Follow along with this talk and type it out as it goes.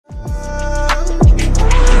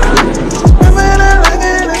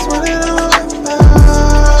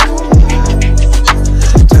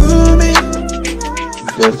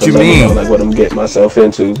What you mean? Know, like what I'm getting myself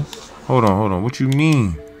into. Hold on. What you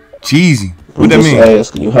mean? Cheesy. What that I'm mean? just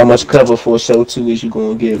asking you, how much cover for show 2 is you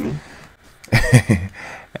gonna give me?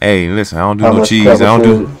 Hey, listen, I don't do no cheese. I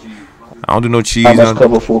don't do no cheese. How much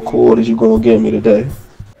cover for a quarter is you gonna give me today?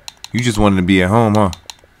 You just wanted to be at home, huh?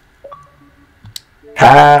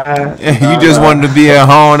 You just wanted to be at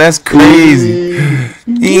home. That's crazy.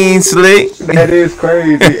 He ain't slick. That is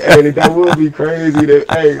crazy. Hey, that would be crazy.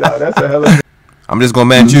 Hey, no, that's a hell of. I'm just gonna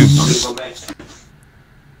match you.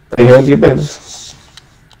 Hey, handle your business.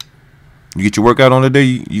 You get your workout on the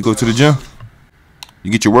day. You go to the gym.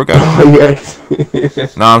 You get your workout on.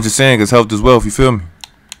 Yes. Nah, I'm just saying, cause health is wealth. You feel me?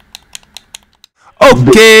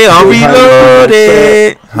 Okay, I'm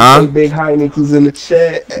reloaded. Huh? Big Heineken's in the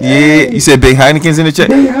chat. Yeah, you said Big Heineken's in the chat.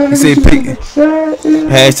 You said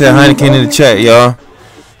hashtag Heineken in the chat, y'all.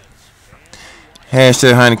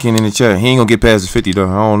 Hashtag Heineken in the chat. He ain't gonna get past the 50 though.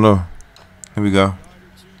 I don't know. Here we go.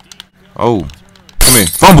 Oh, come here.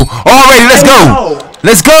 Fumble. Already, let's go.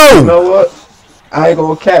 Let's go. You know what? I ain't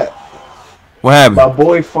gonna cap. What happened? My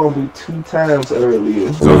boy fumbled 2 times earlier.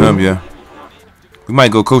 It's on him, yeah. We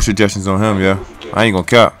might go coach suggestions on him, yeah. I ain't gonna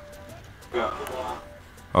cap.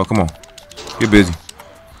 Oh, come on. Get busy.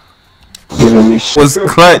 What's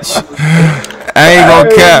clutch? I ain't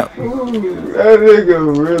gonna cap. That nigga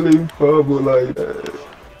really fumbled like that.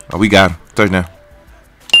 Oh, we got him. Touchdown.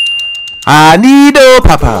 I need a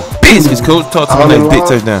papa. Biscuits, coach. Talk to me like big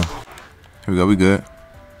touchdown. Here we go. We good.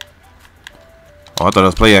 Oh, I thought that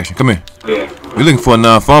was play action. Come here. We looking for a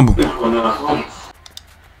non-fumble.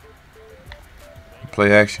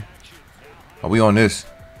 Play action. Are we on this?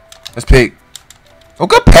 Let's pick. Oh,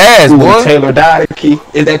 good pass, boy. Taylor Doddicky.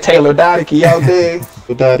 Is that Taylor Doddicky out there?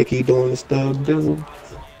 Doddicky doing the stuff, dude.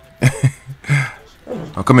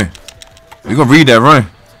 Oh, come here. We gonna read that run.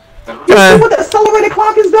 You see what the accelerated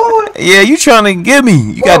clock is doing? Yeah, you trying to get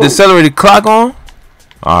me. You got the accelerated clock on?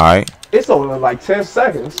 Alright. It's only like 10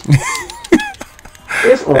 seconds.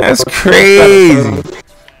 That's crazy.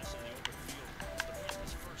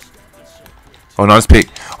 Oh, no, let's pick.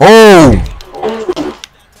 Oh!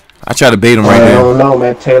 I tried to bait him right there. I don't know,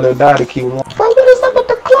 man. Taylor Doddicky. Bro, what is up with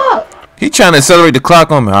the clock? He trying to accelerate the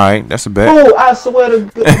clock on me. Alright, that's a bet. Oh, I swear to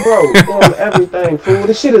God, bro, on everything, fool.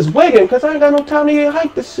 This shit is wigging because I ain't got no time to get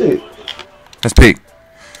hype this shit. Let's pick.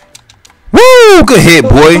 Woo! Good hit,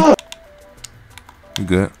 boy. You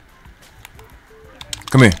good.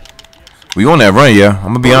 Come here. We on that run, yeah.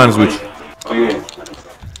 I'm gonna be honest with you.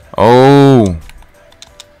 Oh.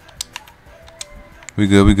 We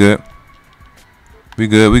good, we good. We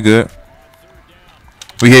good, we good.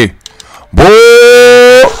 We here.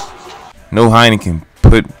 Boy! No Heineken.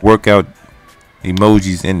 Put workout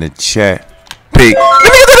emojis in the chat. Pick. Let me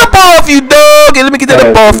get that ball off you, dog. Let me get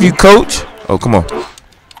that ball off you, coach. Oh, come on.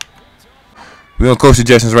 We on coach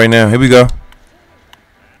suggestions right now. Here we go.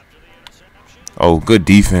 Oh, good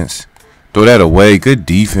defense. Throw that away. Good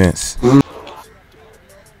defense.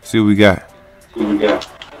 See what we got.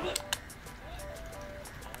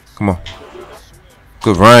 Come on.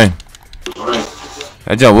 Good run.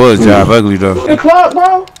 That jump was job ugly though. The clock,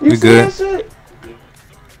 bro. You we see good. that shit?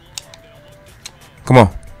 Come on.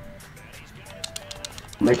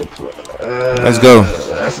 Make a play. Let's go.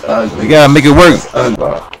 That's ugly. We gotta make it work.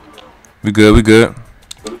 We good, we good.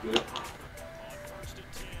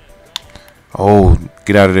 Oh,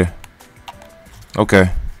 get out of there.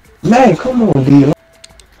 Okay. Man, come on, D.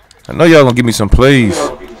 I know y'all gonna give me some plays.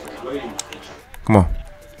 Come on.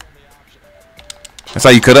 That's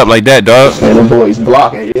how you cut up like that, dog. Man, them boys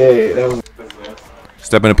blocking. Yeah, that was...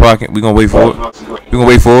 Step in the pocket. We gonna wait for it. We gonna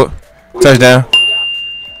wait for it. Touchdown.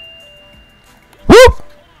 Whoop!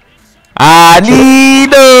 I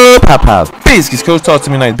need a pop-pop. Biscuits. Coach, talk to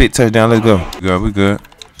me like big touchdown. Let's go. We good. We good.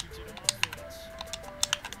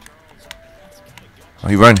 Oh,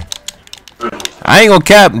 he running. I ain't gonna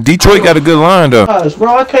cap. Detroit got a good line though. Gosh,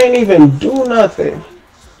 bro, I can't even do nothing.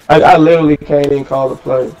 I literally can't even call the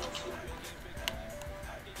play.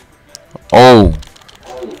 Oh.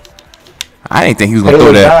 I didn't think he was gonna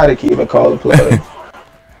throw that. I can't even call the play.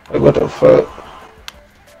 Like, what the fuck?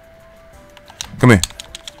 Come here.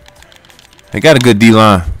 They got a good D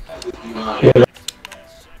line. Yeah.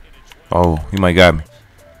 Oh, he might got me.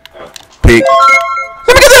 Pick.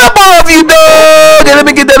 Let me get that up off you, dog. Let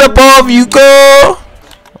me get that up off you, go.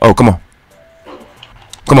 Oh, come on.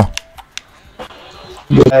 Come on.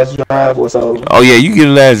 Your last drive was over. Oh yeah, you get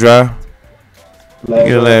a last drive. You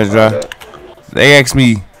get a last drive. They asked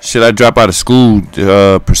me, should I drop out of school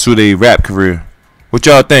to pursue a rap career? What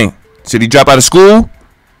y'all think? Should he drop out of school?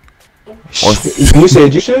 Or you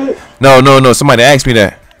said you should? No. Somebody asked me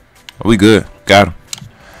that. We good. Got him.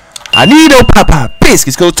 I need no pop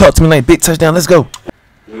biscuits. Go talk to me like big touchdown. Let's go.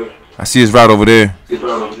 I see his route over there.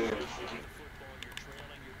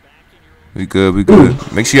 We good, we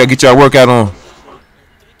good. Make sure y'all get y'all workout on.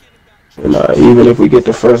 Nah, even if we get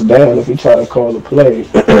the first down, if we try to call the play,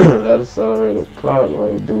 that's already the clock.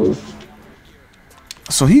 Like, do it.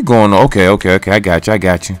 So he going on. Okay. I got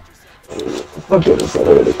you. Fuck it, it's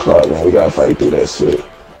already the clock, man. We gotta fight through that shit.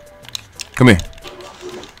 Come here.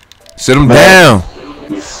 Sit him down.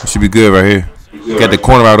 We should be good right here. Got the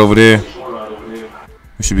corner out over there.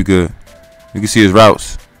 We should be good. You can see his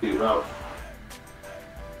routes.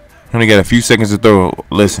 Only got a few seconds to throw.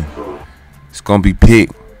 Listen, it's gonna be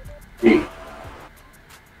picked.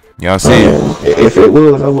 Y'all see it? If it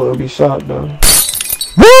was, I wouldn't be shocked though.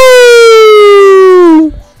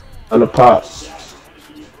 Woo! On the pop.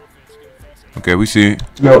 Okay, we see it.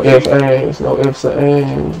 No ifs, ands. No ifs or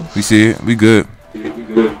ands. We see it. We good.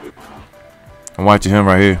 I'm watching him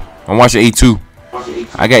right here. I'm watching A2.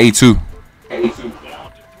 I got A2.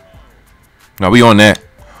 No, we on that.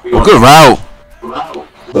 Oh, good route.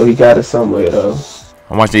 But he got it somewhere though.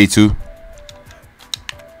 I'm watching A2.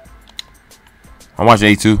 I'm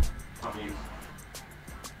watching A2.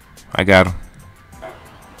 I got him.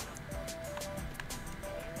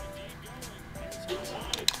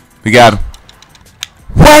 We got him.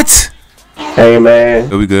 What? Hey man.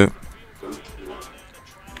 Yeah, we good.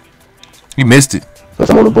 He missed it.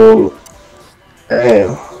 I'm on the board.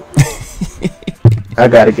 Damn. I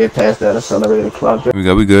gotta get past that accelerated clock.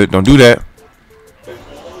 We good. Don't do that.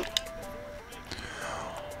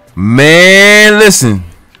 Man, listen.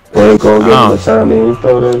 We ain't gonna get the time to even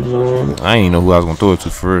throw that joint. I ain't know who I was gonna throw it to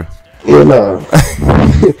for real. Yeah, no.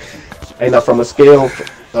 Ain't not from a scale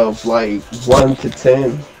of like 1 to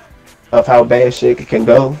 10 of how bad shit can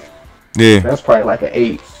go. Yeah. That's probably like an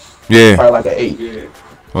 8. Yeah. Probably like an 8. Yeah.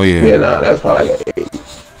 Oh yeah. Yeah, nah, that's probably like an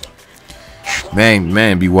 8.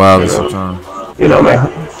 Man, be wild sometimes. You know, man.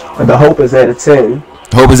 The hope is at a 10.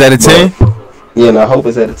 Hope is at a 10? Yeah, no, hope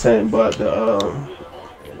is at a 10, but the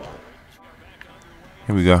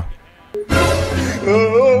Here we go.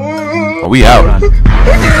 Oh, we out.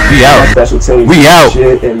 We out. Special team We out.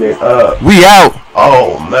 Shit and then, we out.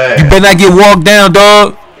 Oh man. You better not get walked down,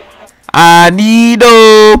 dog. I need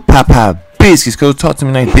Papa biscuits. Go talk to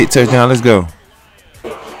me like big touchdown. Let's go.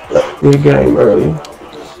 Good game early.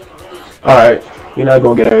 Alright. You're not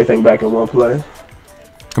gonna get everything back in one play.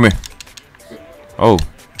 Come here. Oh.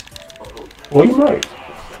 Well, you might.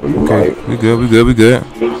 Well, you Okay. might. We good.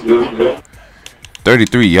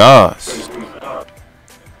 33 yards.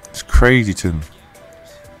 It's crazy to me.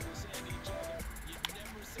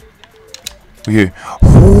 We here.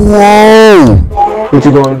 Whoa! What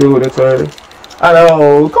you gonna do with it, sir? I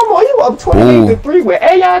know. Come on, you up 28-3 with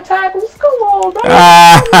AI tackles? Come on,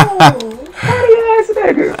 man. Come on. Funny ass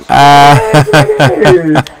nigga.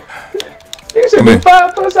 You should be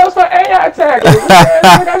 5 push-ups for AI tackles.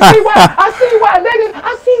 I see why, nigga.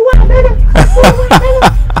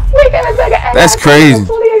 We gotta take an AI. That's crazy.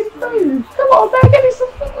 28-3. Come on, man. Give me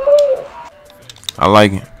some food. I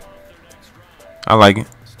like it.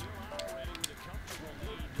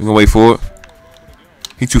 We gonna wait for it.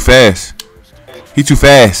 He too fast.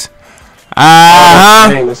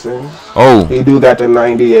 Jameson. Oh. He do got the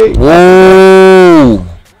 98. Whoa.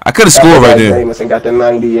 I could have scored right there. Jameson got the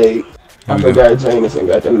 98. I forgot Jameson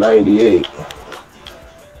got the 98.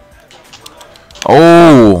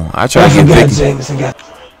 Oh, I tried to get Vicky. Jameson got.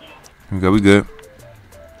 We good.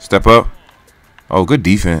 Step up. Oh, good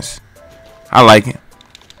defense. I like it.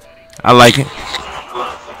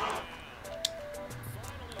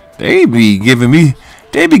 They be giving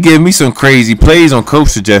me some crazy plays on coach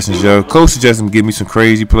suggestions, yo. Coach suggestions give me some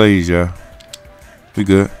crazy plays, yo. We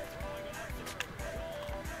good.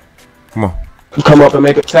 Come on. Come up and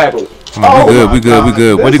make a tackle. Come on, we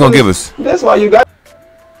good. What are you gonna give us? That's why you got.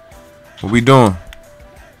 What we doing?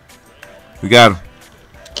 We got him.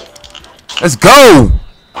 Let's go.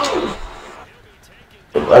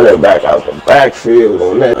 Running back out the backfield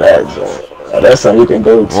on that joint. That's something you can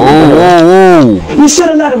go to. Whoa. You should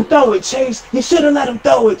have let him throw it, Chase. It's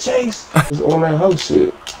on that whole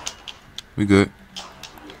shit. We good.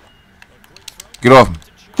 Get off him.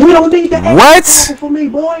 We don't need that. What? For me,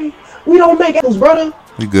 boy. We don't make apples, brother.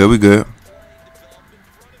 We good.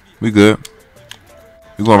 We going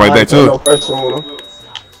right back to it.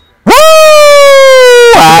 Woo!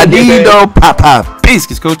 I need no Papa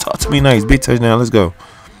biscuits. Go talk to me nice. Big touchdown. Let's go.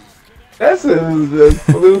 That's just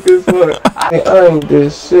fluke as fuck. I ain't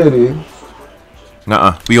this shitty.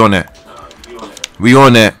 Nuh-uh. We on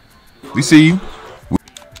that. We see you.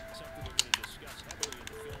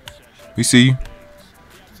 We see you.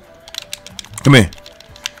 Come here.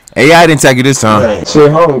 AI didn't take it this time. Man,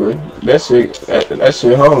 shit hungry. That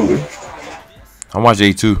shit hungry. I watch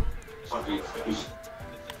A2.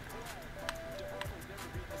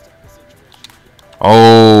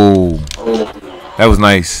 Oh, that was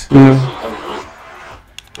nice. Yeah,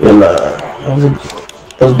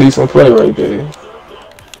 that was a decent play right there.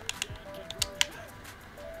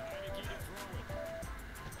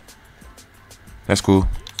 That's cool.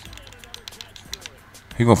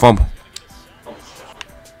 He gonna fumble.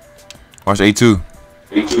 Watch A2.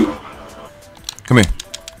 Come here.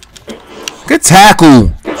 Good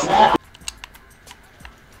tackle.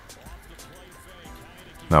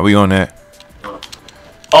 Nah, we on that.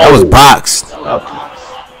 That was boxed.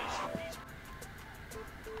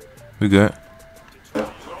 We good.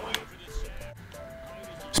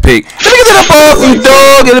 Speak. Let me get that up off you,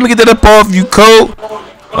 dog. Let me get that up off you, coat.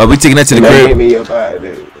 We taking that to the crib.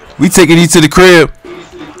 We taking you to the crib.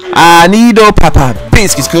 I need those Papa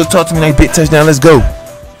biscuits. Cause talk to me like big touchdown. Let's go.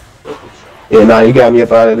 Yeah, nah, you got me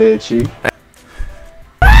up out of there, Chief.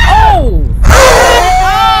 Oh!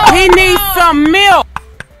 He needs some milk.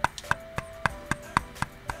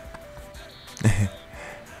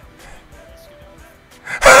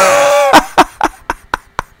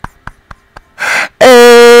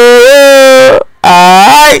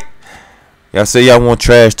 Alright. Y'all say y'all want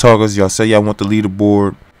trash talkers. Y'all say y'all want the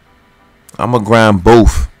leaderboard. I'ma grind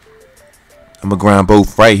both. I'ma grind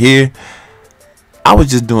both right here. I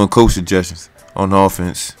was just doing coach suggestions on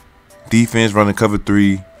offense. Defense running cover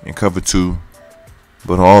 3 and cover 2.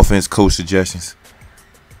 But on offense, coach suggestions.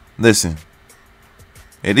 Listen.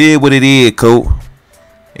 It is what it is, coach.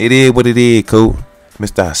 It is what it is, coach.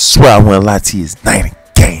 Mister, I swear I want to lie to you. It's night and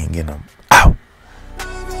gang in them.